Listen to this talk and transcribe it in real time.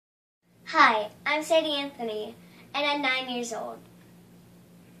Hi, I'm Sadie Anthony, and I'm 9 years old.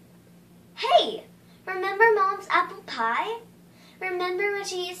 Hey, remember Mom's apple pie? Remember when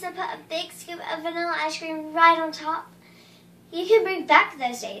she used to put a big scoop of vanilla ice cream right on top? You can bring back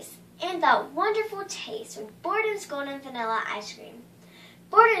those days and that wonderful taste with Bordens Golden Vanilla Ice Cream.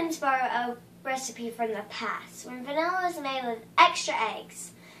 Bordens borrow a recipe from the past when vanilla was made with extra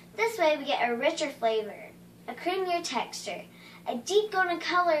eggs. This way we get a richer flavor, a creamier texture, a deep golden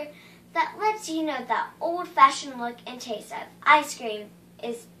color that lets you know that old-fashioned look and taste of ice cream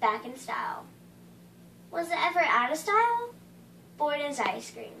is back in style. Was it ever out of style? Bordens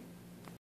Ice Cream.